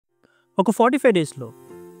ఒక 45 డేస్లో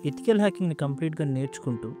ఎథికల్ హ్యాకింగ్ని కంప్లీట్గా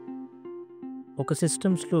నేర్చుకుంటూ ఒక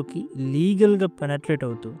సిస్టమ్స్లోకి లీగల్గా పెనట్రేట్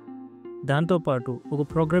అవుతూ దాంతోపాటు ఒక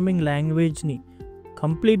ప్రోగ్రామింగ్ లాంగ్వేజ్ని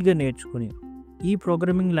కంప్లీట్గా నేర్చుకుని ఈ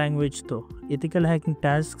ప్రోగ్రామింగ్ లాంగ్వేజ్తో ఎథికల్ హ్యాకింగ్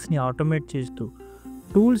టాస్క్స్ని ఆటోమేట్ చేస్తూ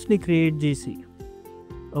టూల్స్ని క్రియేట్ చేసి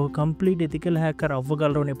ఒక కంప్లీట్ ఎథికల్ హ్యాకర్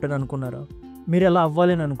అవ్వగలరు అని ఎప్పుడైనా అనుకున్నారా? మీరు ఎలా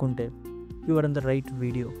అవ్వాలని అనుకుంటే you are in the right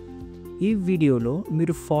video. ఈ వీడియోలో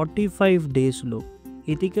మీరు 45 డేస్లో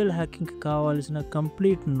ఎథికల్ హ్యాకింగ్కి కావాల్సిన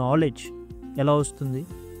కంప్లీట్ నాలెడ్జ్ ఎలా వస్తుంది,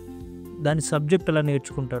 దాని సబ్జెక్ట్ ఎలా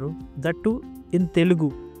నేర్చుకుంటారు, దట్ టు ఇన్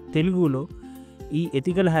తెలుగులో ఈ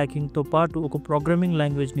ఎథికల్ హ్యాకింగ్తో పాటు ఒక ప్రోగ్రామింగ్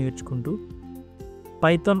లాంగ్వేజ్ నేర్చుకుంటూ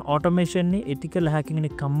పైథాన్ ఆటోమేషన్ని ఎథికల్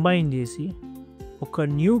హ్యాకింగ్ని కంబైన్ చేసి ఒక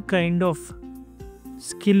new kind of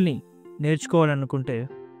స్కిల్ని నేర్చుకోవాలనుకుంటే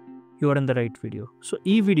you are in the right video. So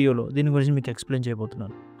ఈ వీడియోలో దీని గురించి మీకు ఎక్స్ప్లెయిన్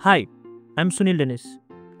చేయబోతున్నాను. Hi, I'm Sunil Denis,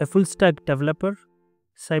 a full stack developer,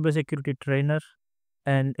 cybersecurity trainer,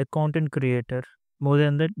 and a content creator. More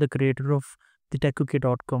than that, the creator of the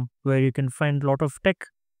HACKWITHME, where you can find a lot of tech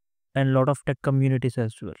and lot of tech communities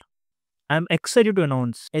as well. I'm excited to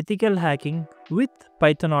announce Ethical Hacking with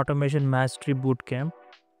Python Automation Mastery Bootcamp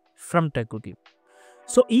from HACKWITHME.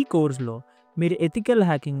 So ఈ కోర్స్లో మీరు ethical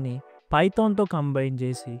హ్యాకింగ్ని పైథాన్తో combine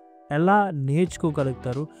చేసి ఎలా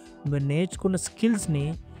నేర్చుకోగలుగుతారు, మీరు నేర్చుకున్న స్కిల్స్ని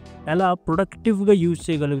ఎలా ప్రొడక్టివ్గా use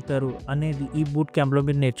చేయగలుగుతారు అనేది ఈ బూట్ క్యాంప్లో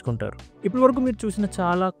మీరు నేర్చుకుంటారు. ఇప్పటి వరకు మీరు చూసిన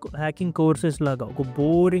చాలా హ్యాకింగ్ కోర్సెస్ లాగా ఒక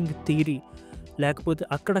బోరింగ్ థియరీ లేకపోతే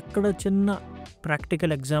అక్కడక్కడ చిన్న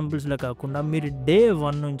ప్రాక్టికల్ ఎగ్జాంపుల్స్లా కాకుండా మీరు డే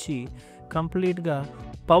 1 నుంచి కంప్లీట్గా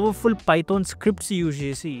పవర్ఫుల్ పైథాన్ స్క్రిప్ట్స్ యూజ్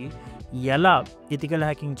చేసి ఎలా ఎథికల్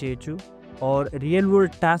హ్యాకింగ్ చేయొచ్చు ఆర్ రియల్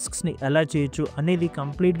వరల్డ్ టాస్క్స్ని ఎలా చేయొచ్చు అనేది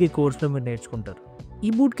కంప్లీట్గా ఈ కోర్స్లో మీరు నేర్చుకుంటారు. ఈ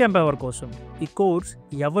బూట్ క్యాంప్ ఎవరి కోసం? ఈ కోర్స్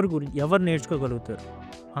ఎవరు నేర్చుకోగలుగుతారు?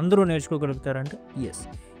 అందరూ నేర్చుకోగలుగుతారంటే ఎస్,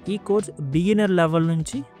 ఈ కోర్స్ బిగినర్ లెవెల్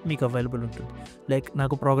నుంచి మీకు అవైలబుల్ ఉంటుంది. లైక్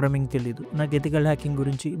నాకు ప్రోగ్రామింగ్ తెలీదు, నాకు ఎథికల్ హ్యాకింగ్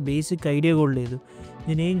గురించి బేసిక్ ఐడియా కూడా లేదు,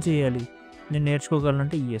 నేనేం చేయాలి, నేను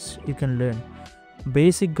నేర్చుకోగలనంటే ఎస్, యూ కెన్ లెర్న్.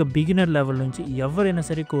 బేసిక్గా బిగినర్ లెవెల్ నుంచి ఎవరైనా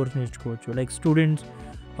సరే కోర్స్ నేర్చుకోవచ్చు. Like students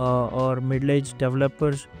are middle age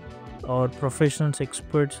developers are professionals,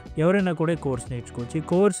 experts ఎవరైనా కూడా ఈ కోర్స్ నేర్చుకోవచ్చు. ఈ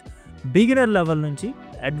కోర్స్ బిగినర్ లెవెల్ నుంచి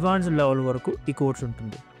అడ్వాన్స్డ్ లెవెల్ వరకు ఈ కోర్స్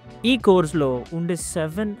ఉంటుంది. ఈ కోర్స్లో ఉండే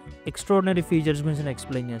 7 ఎక్స్ట్రాడినరీ ఫీచర్స్ గురించి నేను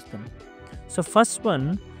ఎక్స్ప్లెయిన్ చేస్తాను. So first one,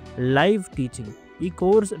 live teaching. ఈ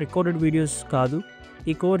కోర్స్ రికార్డెడ్ వీడియోస్ కాదు.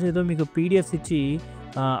 ఈ కోర్స్ ఏదో మీకు పీడిఎఫ్స్ ఇచ్చి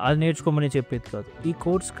అది నేర్చుకోమని చెప్పేది కాదు. ఈ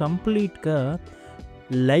కోర్స్ కంప్లీట్గా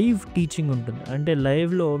లైవ్ టీచింగ్ ఉంటుంది. అంటే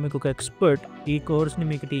లైవ్లో మీకు ఒక ఎక్స్పర్ట్ ఈ కోర్స్ని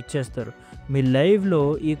మీకు టీచ్ చేస్తారు. మీ లైవ్లో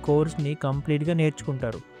ఈ కోర్స్ని కంప్లీట్గా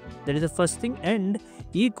నేర్చుకుంటారు. That is the first thing. And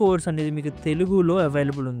ఈ కోర్స్ అనేది మీకు తెలుగులో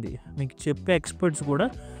అవైలబుల్ ఉంది. మీకు చెప్పే ఎక్స్పర్ట్స్ కూడా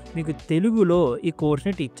మీకు తెలుగులో ఈ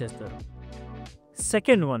కోర్స్ని టీచ్ చేస్తారు.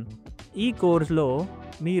 సెకండ్ వన్, ఈ కోర్స్లో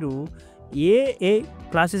మీరు ఏ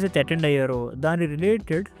క్లాసెస్ అయితే అటెండ్ అయ్యారో దాని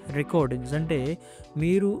రిలేటెడ్ రికార్డింగ్స్, అంటే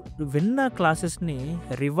మీరు విన్న క్లాసెస్ని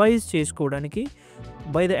రివైజ్ చేసుకోవడానికి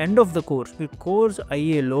by the end of the course, me course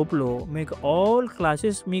అయ్యే లోపల మీకు ఆల్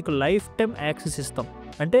క్లాసెస్ మీకు లైఫ్ టైం యాక్సెస్ ఇస్తాం.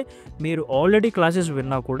 అంటే మీరు ఆల్రెడీ క్లాసెస్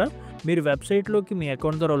విన్నా కూడా మీరు వెబ్సైట్లోకి మీ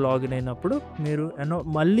అకౌంట్ ద్వారా లాగిన్ అయినప్పుడు మీరు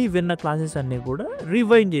మళ్ళీ విన్న క్లాసెస్ అన్నీ కూడా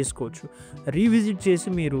రివైండ్ చేసుకోవచ్చు. రీవిజిట్ చేసి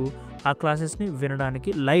మీరు ఆ క్లాసెస్ని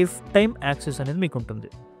వినడానికి లైఫ్ టైం యాక్సెస్ అనేది మీకు ఉంటుంది.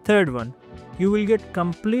 Third one, you will get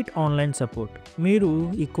complete online support. మీరు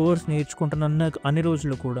ఈ కోర్స్ నేర్చుకుంటున్న అన్ని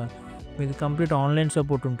రోజులు కూడా మీకు కంప్లీట్ ఆన్లైన్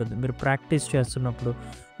సపోర్ట్ ఉంటుంది. మీరు ప్రాక్టీస్ చేస్తున్నప్పుడు,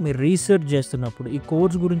 మీరు రీసెర్చ్ చేస్తున్నప్పుడు, ఈ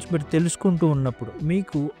కోర్స్ గురించి మీరు తెలుసుకుంటూ ఉన్నప్పుడు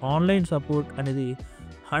మీకు ఆన్లైన్ సపోర్ట్ అనేది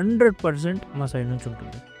 100% మా సైడ్ నుంచి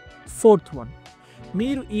ఉంటుంది. ఫోర్త్ వన్,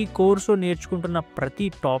 మీరు ఈ కోర్సులో నేర్చుకుంటున్న ప్రతి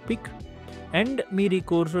టాపిక్ అండ్ మీరు ఈ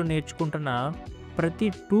కోర్సులో నేర్చుకుంటున్న ప్రతి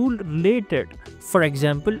టూల్ రిలేటెడ్, ఫర్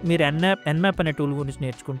ఎగ్జాంపుల్ మీరు Nmap అనే టూల్ గురించి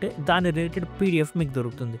నేర్చుకుంటే దాని రిలేటెడ్ పీడిఎఫ్ మీకు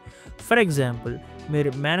దొరుకుతుంది. ఫర్ ఎగ్జాంపుల్ మీరు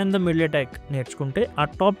man in the middle attack నేర్చుకుంటే ఆ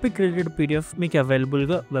టాపిక్ రిలేటెడ్ పీడిఎఫ్ మీకు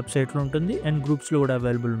అవైలబుల్గా వెబ్సైట్లో ఉంటుంది అండ్ గ్రూప్స్లో కూడా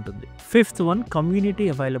అవైలబుల్ ఉంటుంది. Fifth one, community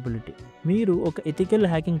availability. మీరు ఒక ఎథికల్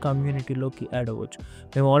హ్యాకింగ్ కమ్యూనిటీలోకి యాడ్ అవ్వచ్చు.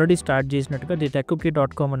 మేము ఆల్రెడీ స్టార్ట్ చేసినట్టుగా ది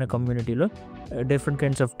HACKWITHME అనే కమ్యూనిటీలో different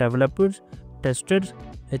kinds of developers, testers,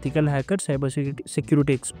 ethical hackers, cyber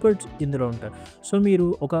security experts ఇందులో ఉంటారు. సో మీరు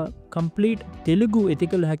ఒక కంప్లీట్ తెలుగు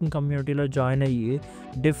ఎథికల్ హ్యాకింగ్ కమ్యూనిటీలో జాయిన్ అయ్యి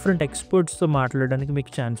డిఫరెంట్ ఎక్స్పర్ట్స్తో మాట్లాడడానికి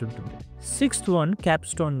మీకు ఛాన్స్ ఉంటుంది. Sixth one,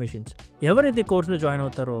 Capstone machines. ఎవరైతే కోర్సులో జాయిన్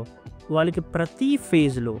అవుతారో వాళ్ళకి ప్రతి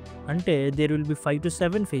ఫేజ్లో, అంటే there will be 5 to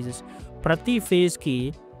 7 phases, ప్రతి ఫేజ్కి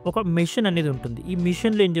ఒక మిషన్ అనేది ఉంటుంది. ఈ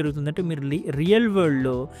మిషన్లో ఏం జరుగుతుందంటే మీరు రియల్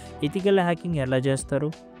వరల్డ్లో ఎథికల్ హ్యాకింగ్ ఎలా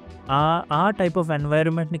చేస్తారు, ఆ టైప్ ఆఫ్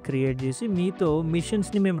ఎన్వైరన్మెంట్ని క్రియేట్ చేసి మీతో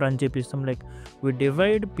మిషన్స్ని మేము రన్ చేపిస్తాం. లైక్ వి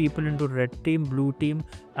divide people into red team, blue team,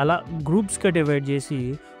 అలా గ్రూప్స్గా డివైడ్ చేసి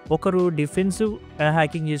ఒకరు డిఫెన్సివ్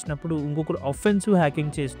హ్యాకింగ్ చేసినప్పుడు ఇంకొకరు అఫెన్సివ్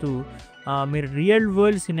హ్యాకింగ్ చేస్తూ మీరు రియల్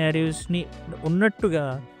వరల్డ్ సినారియోస్ని ఉన్నట్టుగా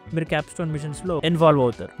మీరు క్యాప్స్టోన్ మిషన్స్లో ఇన్వాల్వ్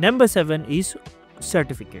అవుతారు. Number 7 is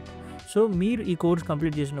certificate. సో మీరు ఈ కోర్స్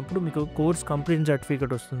కంప్లీట్ చేసినప్పుడు మీకు కోర్స్ కంప్లీట్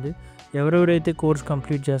సర్టిఫికేట్ వస్తుంది. ఎవరెవరైతే కోర్స్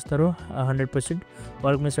కంప్లీట్ చేస్తారో 100%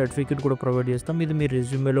 వాళ్ళకి మేము సర్టిఫికేట్ కూడా ప్రొవైడ్ చేస్తాం. ఇది మీ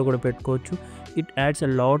రెజ్యూమేలో కూడా పెట్టుకోవచ్చు. It adds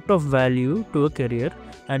a lot of value to a career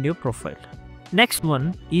and your profile. Next one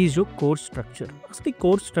is your course structure. అసలు ఈ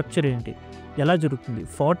కోర్స్ స్ట్రక్చర్ ఏంటి, ఎలా జరుగుతుంది?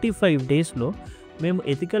 45 డేస్లో మేము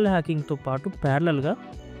ఎథికల్ హ్యాకింగ్తో పాటు ప్యారలల్గా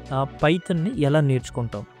పైథాన్ని ఎలా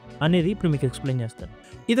నేర్చుకుంటాం అనేది ఇప్పుడు మీకు ఎక్స్ప్లెయిన్ చేస్తాను.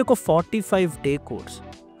 ఇది ఒక 45 day course.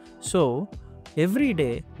 So every day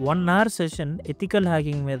 1 hour session ethical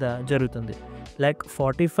hacking మీద జరుగుతుంది. Like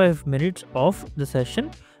 45 minutes of the session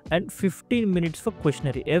and 15 minutes for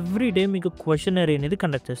questionnaire. Every day మీకు క్వశ్చనరీ అనేది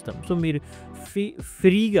కండక్ట్ చేస్తాం. సో మీరు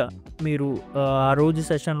ఫ్రీగా మీరు ఆ రోజు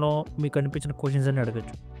సెషన్లో మీకు అనిపించిన క్వశ్చన్స్ అని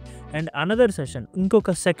అడగచ్చు. అండ్ అనదర్ సెషన్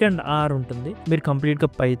ఇంకొక సెకండ్ అవర్ ఉంటుంది. మీరు కంప్లీట్గా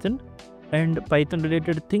Python and Python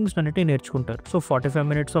related things అన్నిటి నేర్చుకుంటారు. So 45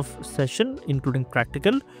 minutes of session including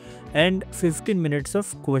practical and 15 minutes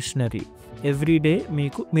of questionnaire every day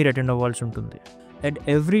మీరు అటెండ్ అవ్వాల్సి ఉంటుంది. అండ్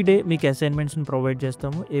ఎవ్రీ డే మీకు అసైన్మెంట్స్ని ప్రొవైడ్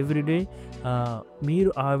చేస్తాము. ఎవ్రీ డే మీరు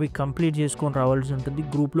అవి కంప్లీట్ చేసుకొని రావాల్సి ఉంటుంది.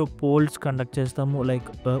 గ్రూప్లో పోల్స్ కండక్ట్ చేస్తాము, లైక్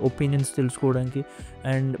ఒపీనియన్స్ తెలుసుకోవడానికి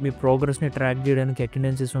అండ్ మీ ప్రోగ్రెస్ని ట్రాక్ చేయడానికి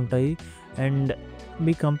అటెండెన్సెస్ ఉంటాయి. అండ్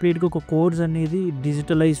మీ కంప్లీట్గా ఒక కోర్స్ అనేది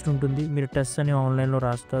డిజిటలైజ్డ్ ఉంటుంది. మీరు టెస్ట్ అని ఆన్లైన్లో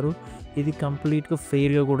రాస్తారు. ఇది కంప్లీట్గా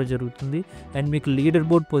ఫెయిర్గా కూడా జరుగుతుంది. అండ్ మీకు లీడర్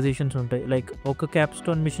బోర్డ్ పొజిషన్స్ ఉంటాయి. లైక్ ఒక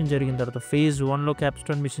క్యాప్స్టోన్ మిషన్ జరిగిన తర్వాత, ఫేజ్ 1లో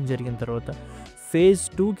క్యాప్స్టోన్ మిషన్ జరిగిన తర్వాత ఫేజ్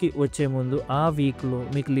 2కి వచ్చే ముందు ఆ వీక్లో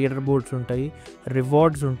మీకు లీడర్ బోర్డ్స్ ఉంటాయి,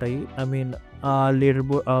 రివార్డ్స్ ఉంటాయి. ఐ మీన్ ఆ లీడర్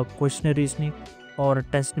బోర్డ్ క్వశ్చనరీస్ని ఆర్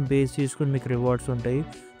టెస్ట్ని బేస్ చేసుకుని మీకు రివార్డ్స్ ఉంటాయి.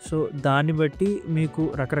 సో దాన్ని బట్టి మీకు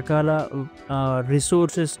రకరకాల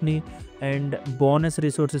రిసోర్సెస్ని అండ్ బోనస్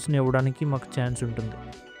రిసోర్సెస్ని ఇవ్వడానికి మాకు ఛాన్స్ ఉంటుంది.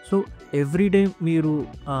 సో ఎవ్రీడే మీరు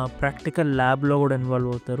ప్రాక్టికల్ ల్యాబ్లో కూడా ఇన్వాల్వ్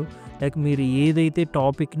అవుతారు. లైక్ మీరు ఏదైతే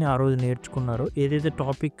టాపిక్ని ఆ రోజు నేర్చుకున్నారో, ఏదైతే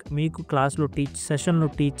టాపిక్ మీకు క్లాస్లో సెషన్లో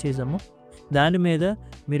టీచ్ చేసామో దాని మీద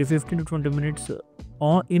మీరు 15 to 20 minutes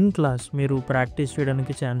ఇన్ క్లాస్ మీరు ప్రాక్టీస్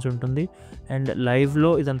చేయడానికి ఛాన్స్ ఉంటుంది. అండ్ లైవ్లో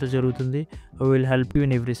ఇదంతా జరుగుతుంది. Will help you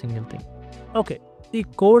in every single thing. Okay, ఈ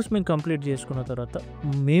కోర్స్ మేము కంప్లీట్ చేసుకున్న తర్వాత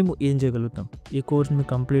మేము ఏం చేయగలుగుతాం, ఈ కోర్స్ మేము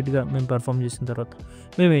కంప్లీట్గా మేము పర్ఫామ్ చేసిన తర్వాత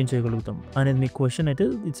మేము ఏం చేయగలుగుతాం అనేది మీ క్వశ్చన్ అయితే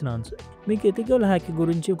ఇట్స్ ఆన్సర్. మీకు ఎథికల్ హ్యాకింగ్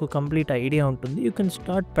గురించి ఒక కంప్లీట్ ఐడియా ఉంటుంది. You can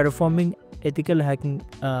start performing ethical hacking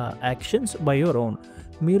actions by your own.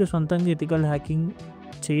 మీరు సొంతంగా ఎథికల్ హ్యాకింగ్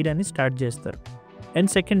చేయడాన్ని స్టార్ట్ చేస్తారు. అండ్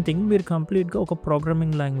సెకండ్ థింగ్, మీరు కంప్లీట్గా ఒక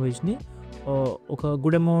ప్రోగ్రామింగ్ లాంగ్వేజ్ని, ఒక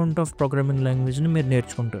గుడ్ అమౌంట్ ఆఫ్ ప్రోగ్రామింగ్ లాంగ్వేజ్ని మీరు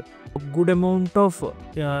నేర్చుకుంటారు. ఒక గుడ్ అమౌంట్ ఆఫ్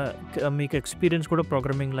మీకు ఎక్స్పీరియన్స్ కూడా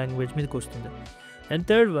ప్రోగ్రామింగ్ లాంగ్వేజ్ మీదకి వస్తుంది. అండ్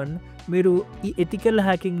థర్డ్ వన్, మీరు ఈ ఎథికల్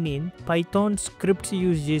హ్యాకింగ్ని పైథాన్ స్క్రిప్ట్స్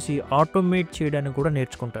యూజ్ చేసి ఆటోమేట్ చేయడానికి కూడా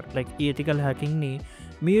నేర్చుకుంటారు. లైక్ ఈ ఎథికల్ హ్యాకింగ్ని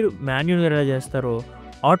మీరు మాన్యువల్గా ఎలా చేస్తారో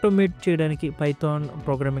ఆటోమేట్ చేయడానికి పైథాన్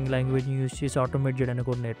ప్రోగ్రామింగ్ లాంగ్వేజ్ని యూజ్ చేసి ఆటోమేట్ చేయడానికి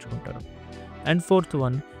కూడా నేర్చుకుంటారు. అండ్ ఫోర్త్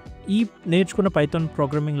వన్, ఈ నేర్చుకున్న పైథాన్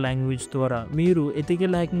ప్రోగ్రామింగ్ లాంగ్వేజ్ ద్వారా మీరు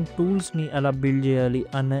ఎథికల్ హ్యాకింగ్ టూల్స్ని ఎలా బిల్డ్ చేయాలి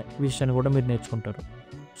అనే విషయాన్ని కూడా మీరు నేర్చుకుంటారు.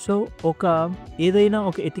 సో ఏదైనా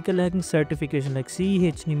ఒక ఎథికల్ హ్యాకింగ్ సర్టిఫికేషన్ లైక్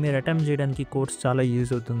CHని మీరు అటెంప్ట్ చేయడానికి కోర్స్ చాలా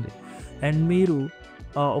యూజ్ అవుతుంది. అండ్ మీరు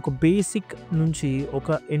ఒక బేసిక్ నుంచి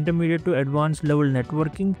ఒక intermediate to advance level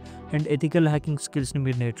networking and ethical hacking స్కిల్స్ని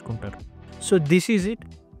మీరు నేర్చుకుంటారు. So this is it.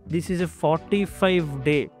 This is a 45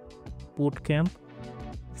 day boot camp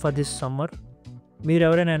for this summer. మీరు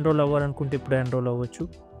ఎవరైనా ఎన్రోల్ అవ్వాలనుకుంటే ఇప్పుడే ఎన్రోల్ అవ్వచ్చు.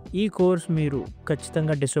 ఈ కోర్స్ మీరు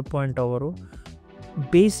ఖచ్చితంగా డిసప్పాయింట్ అవ్వరు.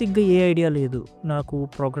 బేసిక్గా ఏ ఐడియా లేదు, నాకు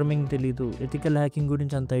ప్రోగ్రామింగ్ తెలీదు, ఎథికల్ హ్యాకింగ్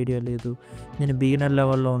గురించి అంత ఐడియా లేదు, నేను బిగినర్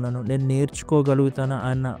లెవెల్లో ఉన్నాను, నేను నేర్చుకోగలుగుతానా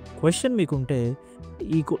అన్న క్వశ్చన్ మీకుంటే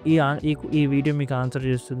ఈ వీడియో మీకు ఆన్సర్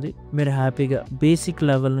చేస్తుంది. మీరు హ్యాపీగా బేసిక్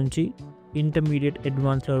లెవెల్ నుంచి ఇంటర్మీడియట్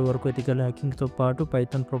అడ్వాన్స్ లెవెల్ వరకు ఎథికల్ హ్యాకింగ్తో పాటు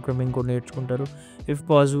పైథాన్ ప్రోగ్రామింగ్ కూడా నేర్చుకుంటారు. If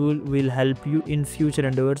possible will help you in future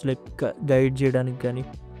ఎండెవర్స్, like guide చేయడానికి కానీ,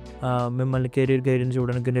 మిమ్మల్ని కెరీర్ గైడెన్స్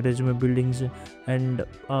ఇవ్వడానికి కానీ, resume buildings and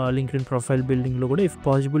LinkedIn profile బిల్డింగ్లో కూడా if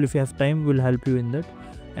possible, if you have time, will help you in that.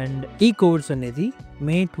 And ఈ కోర్స్ అనేది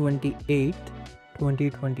May 28,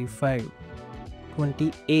 2025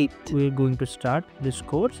 we're going to start this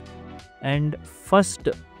course. And first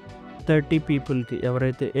 30 peopleకి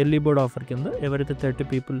ఎవరైతే ఎర్లీ బర్డ్ ఆఫర్ కింద ఎవరైతే 30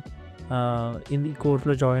 people ఈ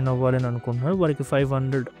కోర్సులో join అవ్వాలని అనుకుంటున్నారో వారికి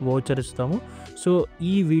 500 వౌచర్ ఇస్తాము. సో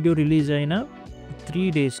ఈ వీడియో రిలీజ్ అయిన 3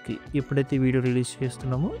 daysకి, ఎప్పుడైతే ఈ వీడియో రిలీజ్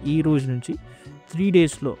చేస్తున్నామో ఈ రోజు నుంచి 3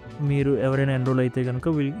 daysలో మీరు ఎవరైనా ఎన్రోల్ అయితే కనుక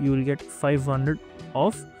యూ విల్ గెట్ 500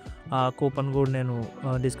 ఆఫ్ ఆ కూపన్ కోడ్ నేను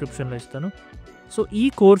డిస్క్రిప్షన్లో ఇస్తాను. సో ఈ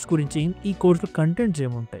కోర్స్ గురించి, ఈ కోర్స్లో కంటెంట్స్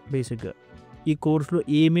ఏముంటాయి బేసిక్గా, ఈ కోర్స్లో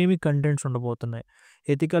ఏమేమి కంటెంట్స్ ఉండబోతున్నాయి,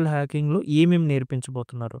 ఎథికల్ హ్యాకింగ్లో ఏమేమి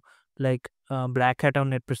నేర్పించబోతున్నారు, లైక్ బ్లాక్ హ్యాట్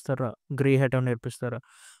ఏమైనా నేర్పిస్తారా, గ్రే హ్యాట్ ఏమైనా నేర్పిస్తారా,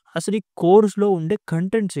 అసలు ఈ కోర్స్లో ఉండే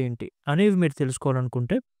కంటెంట్స్ ఏంటి అనేవి మీరు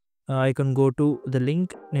తెలుసుకోవాలనుకుంటే I can go to the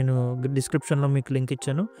link. నేను డిస్క్రిప్షన్లో మీకు లింక్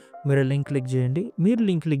ఇచ్చాను. మీరు లింక్ క్లిక్ చేయండి. మీరు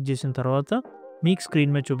లింక్ క్లిక్ చేసిన తర్వాత మీకు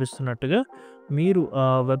స్క్రీన్ మీద చూపిస్తున్నట్టుగా మీరు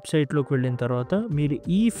వెబ్సైట్లోకి వెళ్ళిన తర్వాత మీరు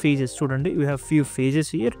ఈ ఫేజెస్ చూడండి. You have few phases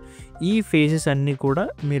here. ఈ ఫేజెస్ అన్నీ కూడా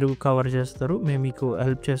మీరు కవర్ చేస్తారు. మేము మీకు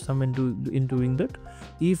హెల్ప్ చేస్తాం ఇన్ డూయింగ్ దట్.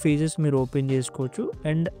 ఈ ఫేజెస్ మీరు ఓపెన్ చేసుకోవచ్చు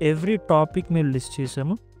అండ్ ఎవ్రీ టాపిక్ మేము లిస్ట్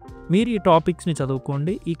చేసాము. మీరు ఈ టాపిక్స్ని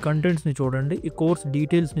చదువుకోండి, ఈ కంటెంట్స్ని చూడండి, ఈ కోర్స్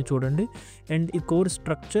డీటెయిల్స్ని చూడండి అండ్ ఈ కోర్స్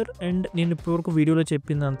స్ట్రక్చర్ అండ్ నేను ఇప్పటివరకు వీడియోలో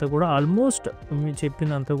చెప్పిందంతా కూడా ఆల్మోస్ట్ మీరు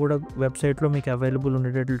చెప్పిందంతా కూడా వెబ్సైట్లో మీకు అవైలబుల్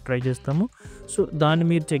ఉండేటట్లు ట్రై చేస్తాము. సో దాన్ని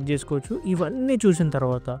మీరు చెక్ చేసుకోవచ్చు. ఇవన్నీ చూసిన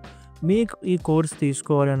తర్వాత మీకు ఈ కోర్స్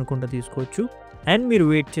తీసుకోవాలి అనుకుంటే తీసుకోవచ్చు. అండ్ మీరు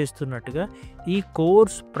వెయిట్ చేస్తున్నట్టుగా ఈ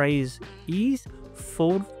course price is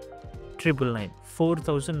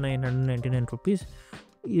 4,999 rupees.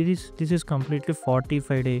 This is completely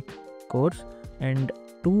 45-day course and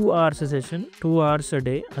 2 hours a session, 2 hours a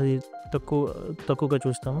day. అది తక్కువగా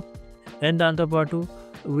చూస్తాము. అండ్ దాంతోపాటు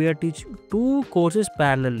we are teaching 2 courses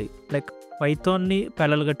parallelly, like పైథాన్ని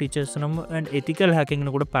ప్యారలల్గా టీచ్ చేస్తున్నాము అండ్ ఎథికల్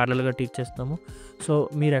హ్యాకింగ్ని కూడా ప్యారలల్గా టీచ్ చేస్తాము. సో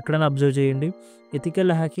మీరు ఎక్కడైనా అబ్జర్వ్ చేయండి,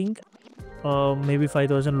 ఎథికల్ హ్యాకింగ్ మేబీ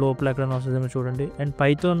 5,000 లోపల ఎక్కడైనా వస్తుందేమో చూడండి. అండ్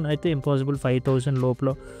పైథాన్ అయితే ఇంపాసిబుల్, 5,000 లోపల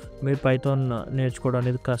మీరు పైథాన్ నేర్చుకోవడం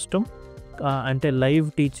అనేది కష్టం. అంటే live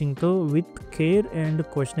టీచింగ్తో with care and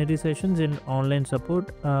questionnaire sessions and online support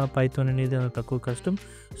Python అనేది తక్కువ కష్టం.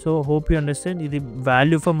 సో హోప్ యూ అండర్స్టాండ్, ఇది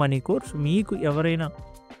వాల్యూ ఫర్ మనీ కోర్స్. మీకు ఎవరైనా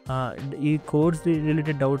ఈ కోర్స్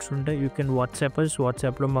రిలేటెడ్ డౌట్స్ ఉంటే యూ కెన్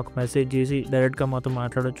వాట్సాప్లో మాకు మెసేజ్ చేసి డైరెక్ట్గా మాతో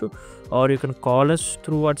మాట్లాడచ్చు, are you can call us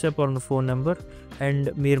through WhatsApp or phone number. And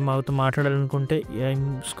మీరు మాతో మాట్లాడాలనుకుంటే I'm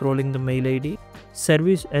scrolling the mail ID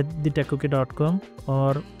service@thetechuki.com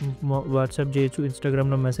are WhatsApp చేయొచ్చు,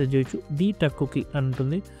 ఇన్స్టాగ్రామ్లో మెసేజ్ చేయొచ్చు. ది టెక్కుకి అని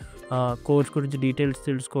ఉంటుంది. కోర్స్ గురించి డీటెయిల్స్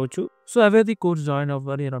తెలుసుకోవచ్చు. సో అవే కోర్స్ జాయిన్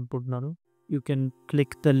అవ్వాలి అని అనుకుంటున్నాను. You can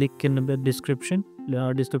click the link in the description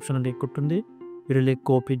link ఉంటుంది. మీరు లింక్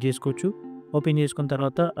ఓపెన్ చేసుకోవచ్చు. ఓపెన్ చేసుకున్న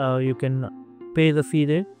తర్వాత you can pay the fee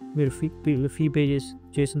they. మీరు ఫీ పే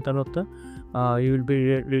చేసిన తర్వాత you will be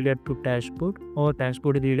reader to dashboard are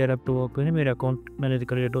dashboard reader up to open. మీరు account అనేది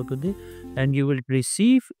క్రియేట్ అవుతుంది and you will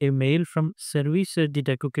receive a mail from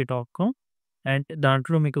service@thetechuki.com. And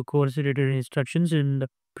దాంట్లో మీకు course related instructions and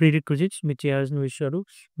ప్రీరిక్విజిట్స్, మీరు చేయాల్సిన విషయాలు,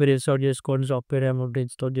 మీరు ఇన్స్టాల్ చేసుకోవాలి, సాఫ్ట్వేర్ అమౌంట్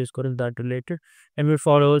ఇన్స్టాల్ చేసుకోవాలి దాట్ రిలేటెడ్, అండ్ మీరు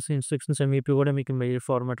ఫాలోవర్స్ ఇన్స్ట్రక్షన్స్ MVP కూడా మీకు మెయిల్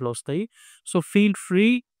ఫార్మాట్లో వస్తాయి. So feel free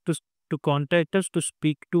to contact us, to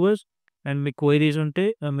speak to us. And me queries ఉంటే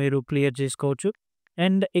మీరు క్లియర్ చేసుకోవచ్చు.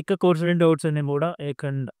 అండ్ ఇక కోర్స్ డౌట్స్ అనేవి కూడా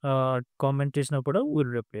కామెంట్ చేసినా కూడా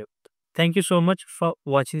will reply. Thank you so much for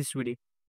watching this video.